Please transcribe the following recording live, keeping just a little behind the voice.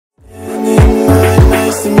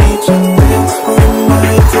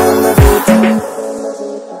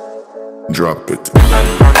drop it.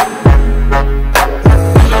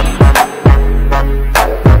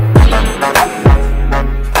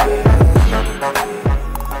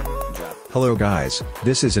 Hello guys,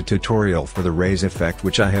 this is a tutorial for the raise effect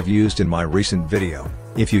which I have used in my recent video.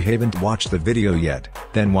 If you haven't watched the video yet,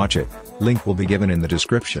 then watch it, link will be given in the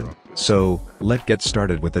description. So, let's get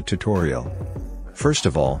started with the tutorial. First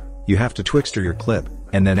of all, you have to twixter your clip,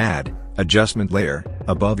 and then add adjustment layer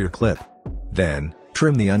above your clip. Then,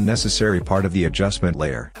 trim the unnecessary part of the adjustment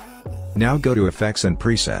layer. Now go to Effects and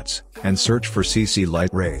Presets, and search for CC Light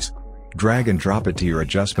Raise. Drag and drop it to your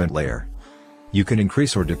adjustment layer. You can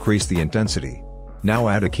increase or decrease the intensity. Now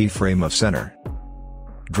add a keyframe of center.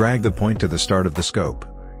 Drag the point to the start of the scope.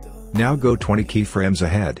 Now go 20 keyframes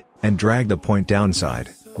ahead, and drag the point downside,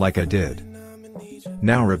 like I did.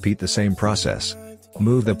 Now repeat the same process.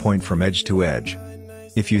 Move the point from edge to edge.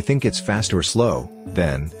 If you think it's fast or slow,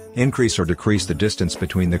 then, increase or decrease the distance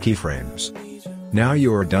between the keyframes. Now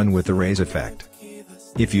you are done with the raise effect.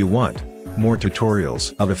 If you want more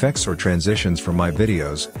tutorials of effects or transitions from my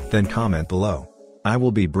videos, then comment below. I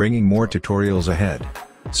will be bringing more tutorials ahead.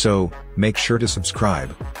 So, make sure to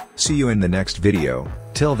subscribe. See you in the next video.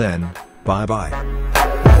 Till then, bye bye.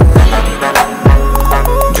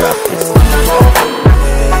 Drop this.